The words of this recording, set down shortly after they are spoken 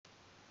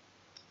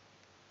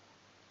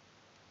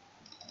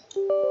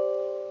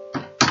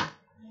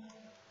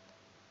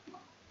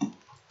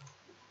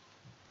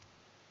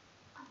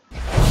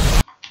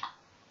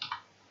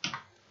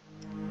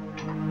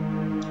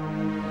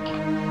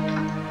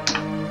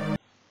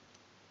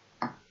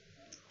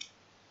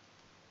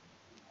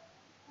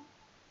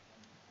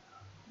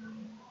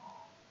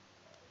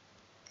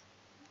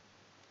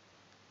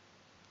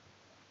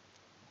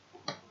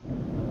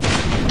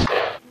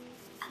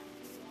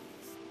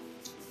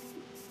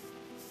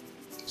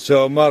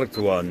So, Marked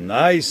One,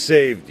 I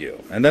saved you,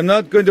 and I'm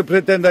not going to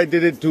pretend I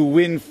did it to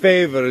win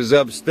favors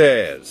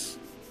upstairs.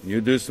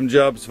 You do some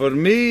jobs for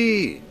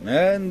me,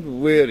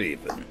 and we're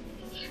even.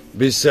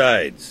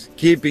 Besides,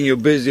 keeping you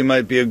busy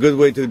might be a good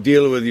way to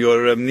deal with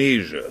your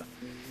amnesia.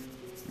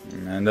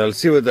 And I'll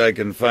see what I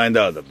can find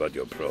out about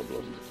your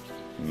problem.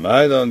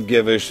 I don't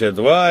give a shit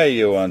why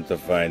you want to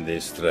find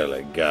this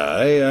Strelec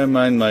guy. I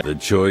mind my... The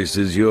choice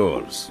is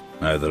yours.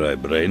 Either I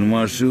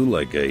brainwash you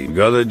like I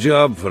got a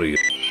job for you.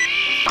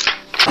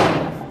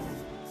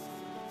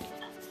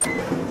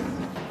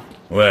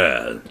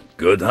 Well,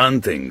 good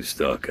hunting,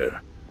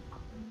 Stalker.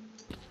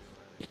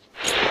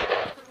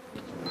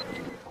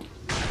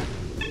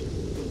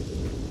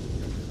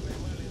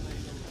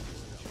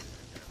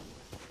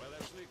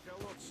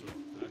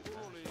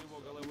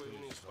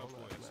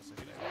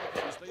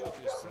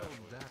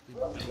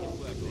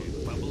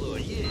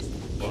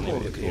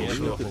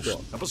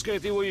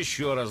 Опускает его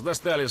еще раз,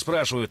 достали,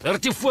 спрашивают: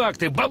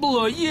 артефакты,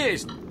 бабло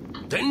есть?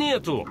 Да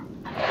нету.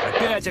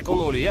 Опять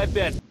окунули и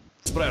опять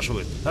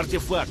спрашивают: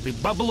 артефакты,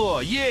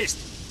 бабло есть?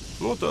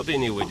 Ну, тот и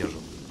не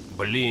выдержал.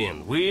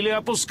 Блин, вы или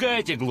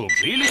опускайте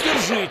глубже, или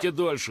держите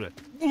дольше.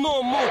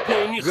 Дно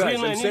мутное, ни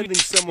хрена не видно.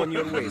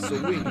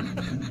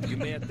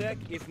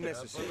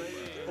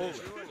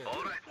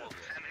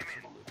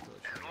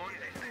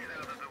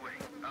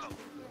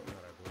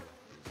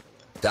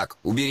 Так,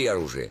 убери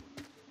оружие.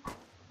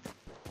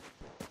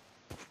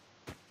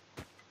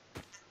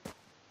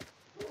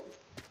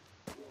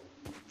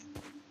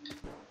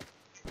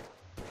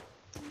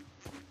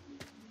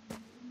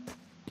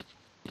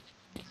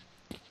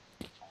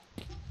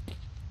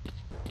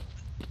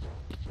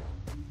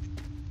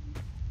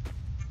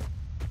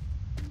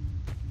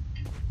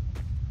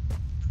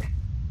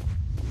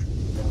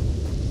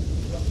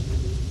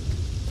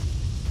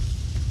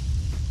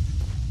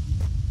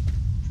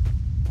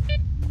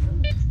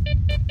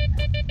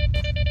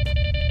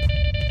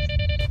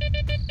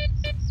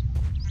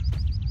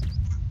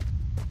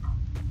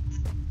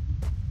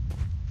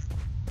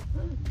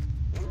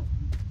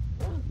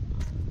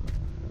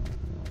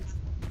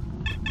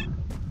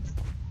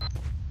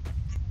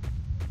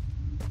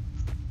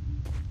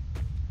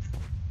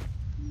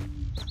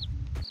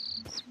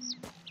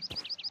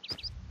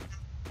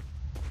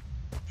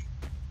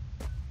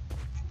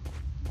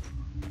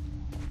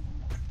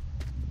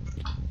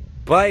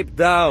 Pipe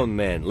down,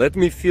 man. Let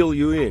me fill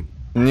you in.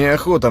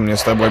 Неохота мне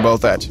с тобой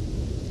болтать.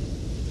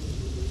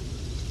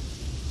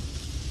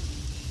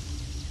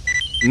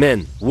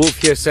 Men, Wolf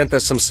here sent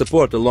us some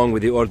support along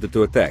with the order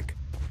to attack.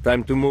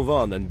 Time to move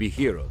on and be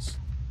heroes.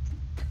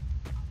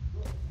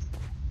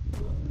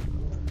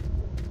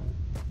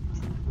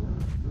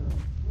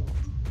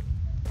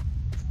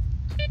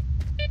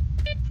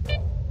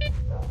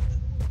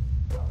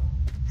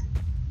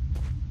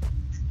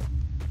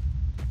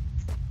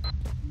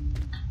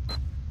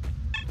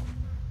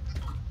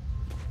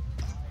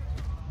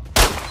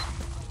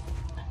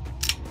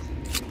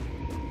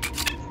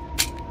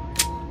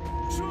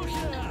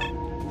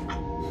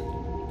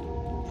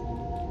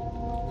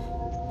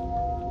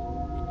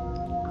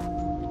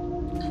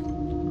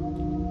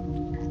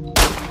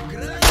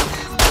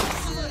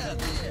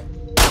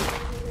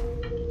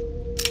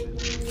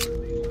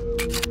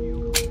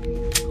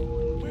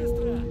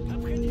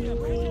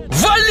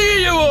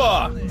 Вали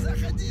его!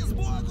 Заходи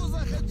сбоку,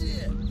 заходи!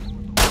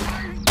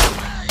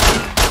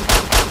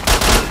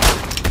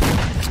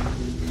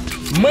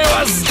 Мы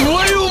вас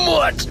твою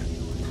мать!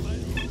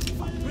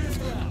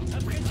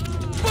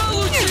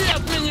 Получи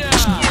от меня!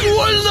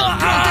 Больно!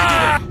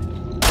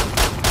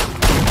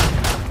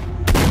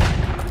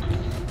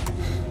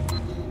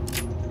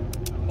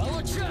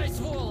 Получай,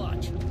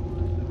 сволочь!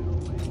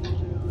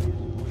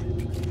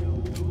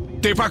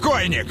 Ты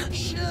покойник!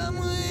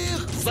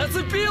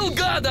 Зацепил,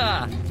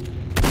 гада!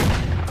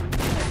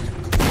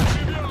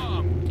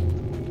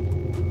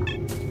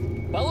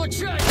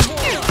 Получай,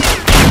 сволочь!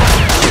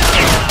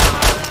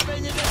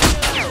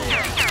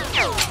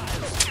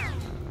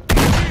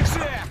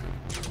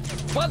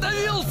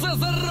 Подавился,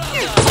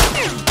 зараза!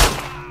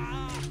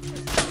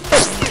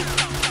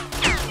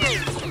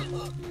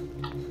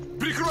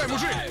 Прикрой,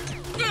 мужик!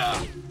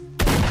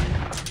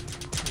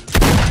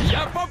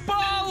 Я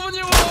попал в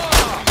него!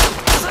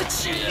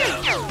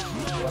 Зачем?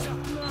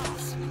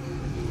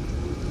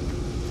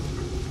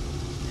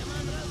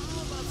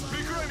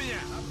 Прикрой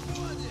меня!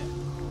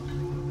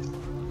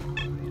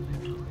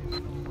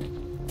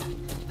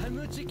 А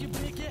ну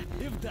чики-брики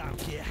и в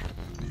дамки.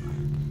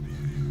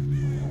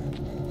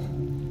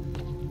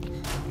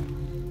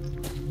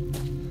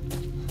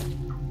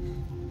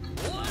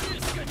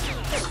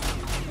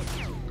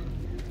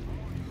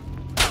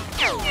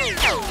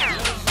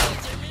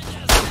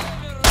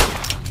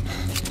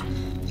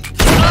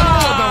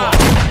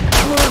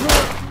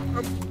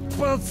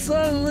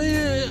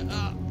 Пацаны!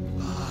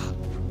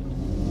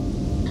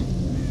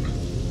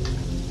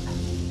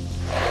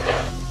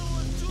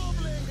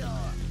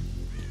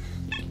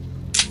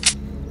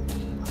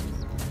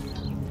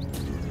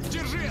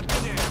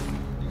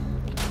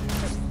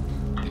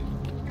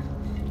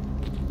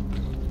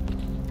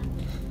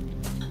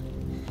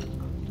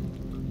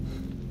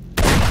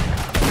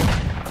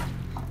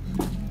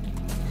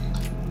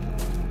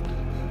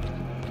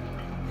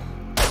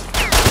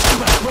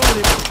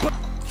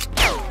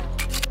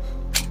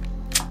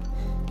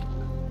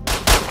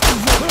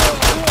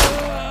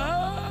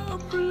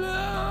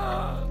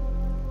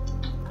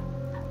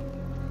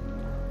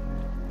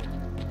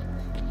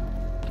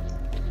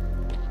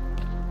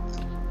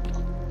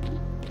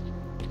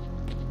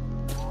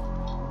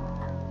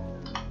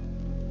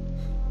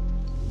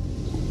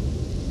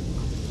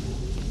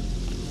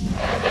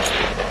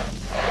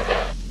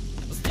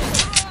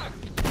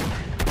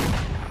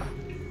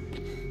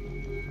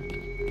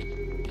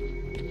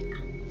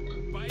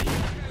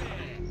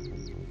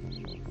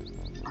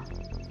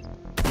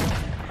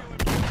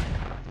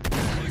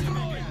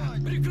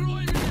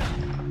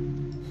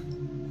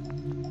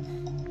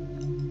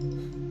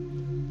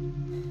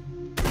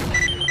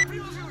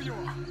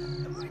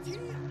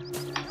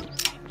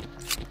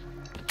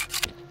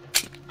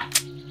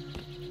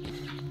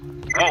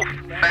 Wolf,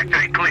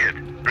 factory cleared.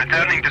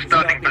 Returning to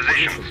starting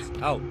positions.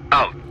 Out.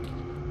 Out.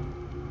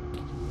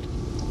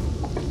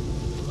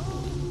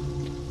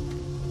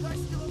 Guys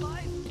still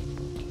alive?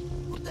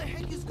 What the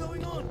heck is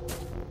going on?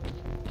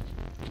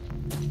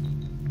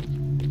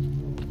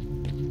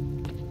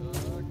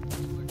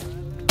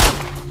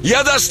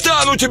 Я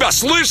достану тебя,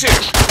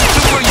 слышишь?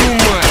 Твою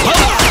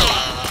мать!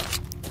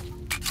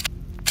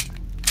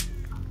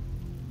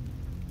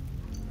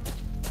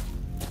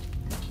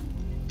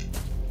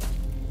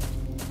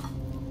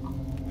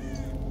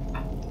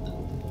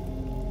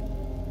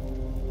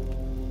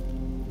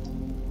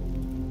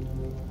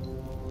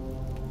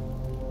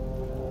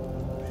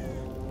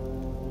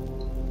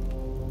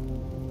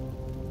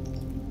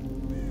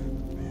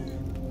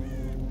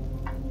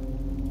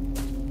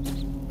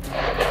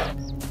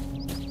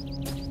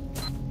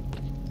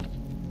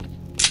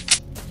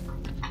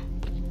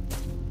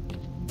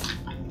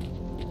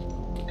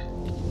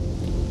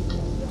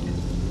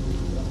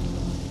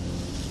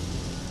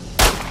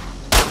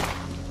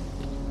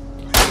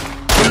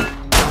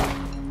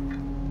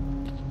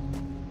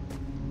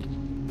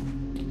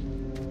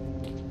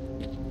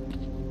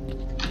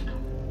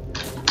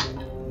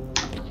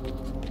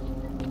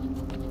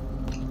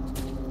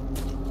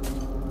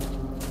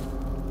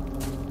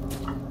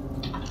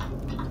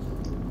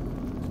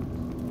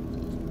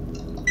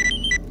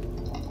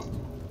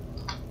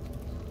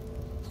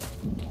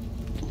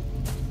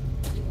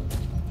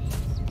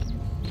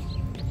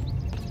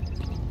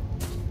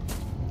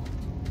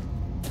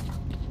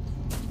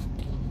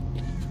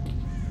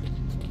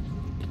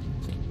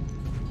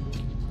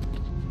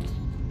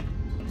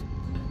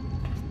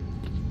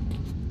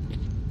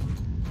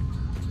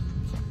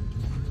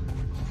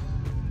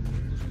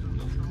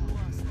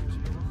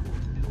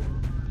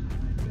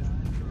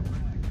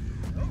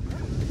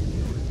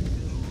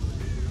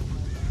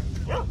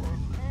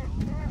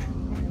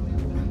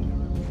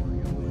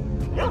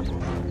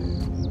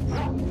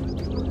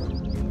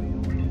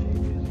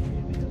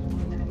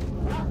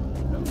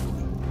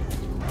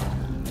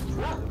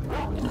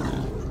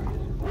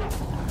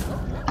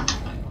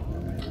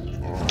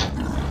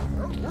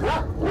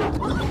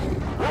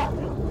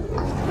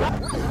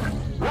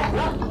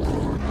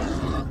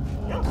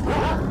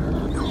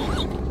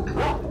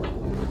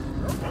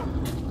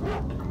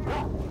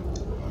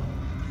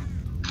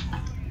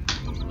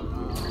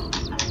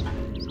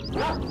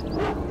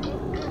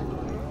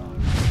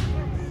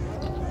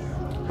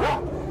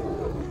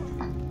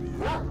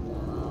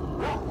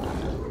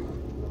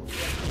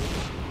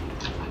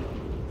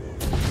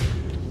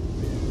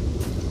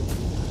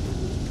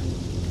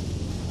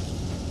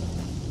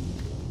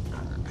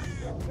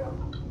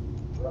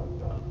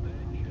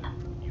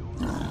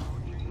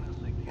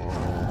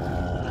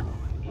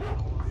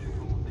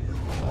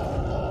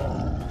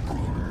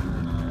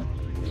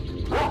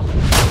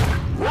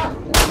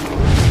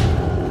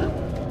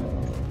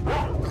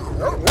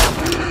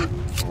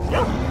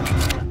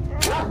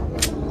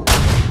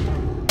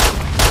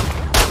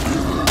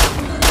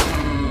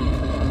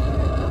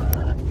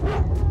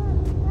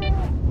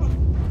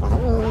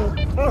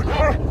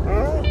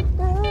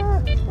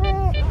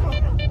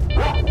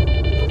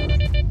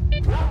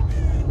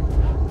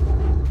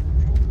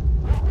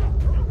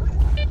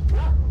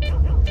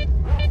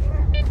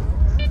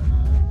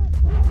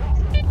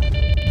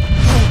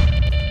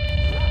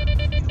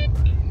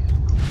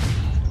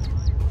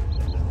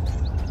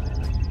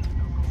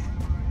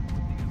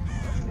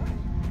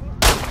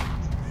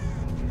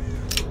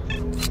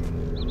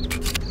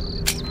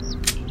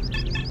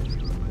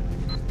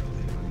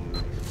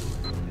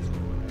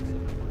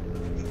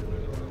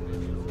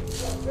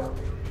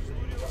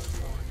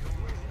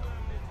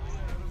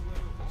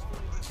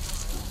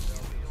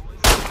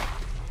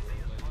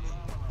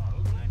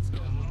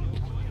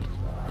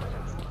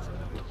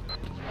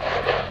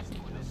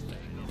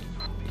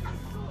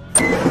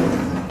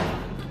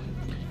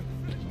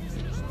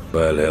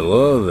 Well,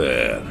 hello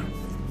there.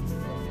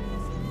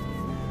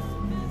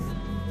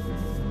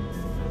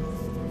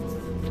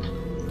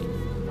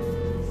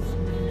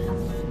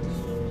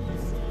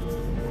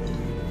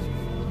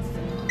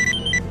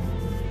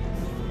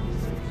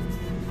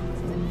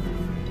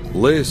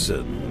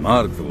 Listen,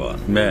 marked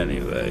one.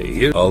 Anyway,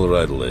 here. All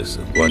right,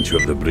 listen. Once you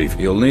have the brief,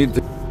 you'll need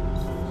to...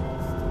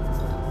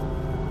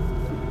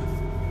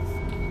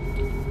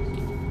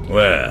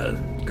 Well,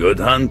 good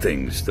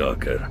hunting,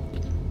 Stalker.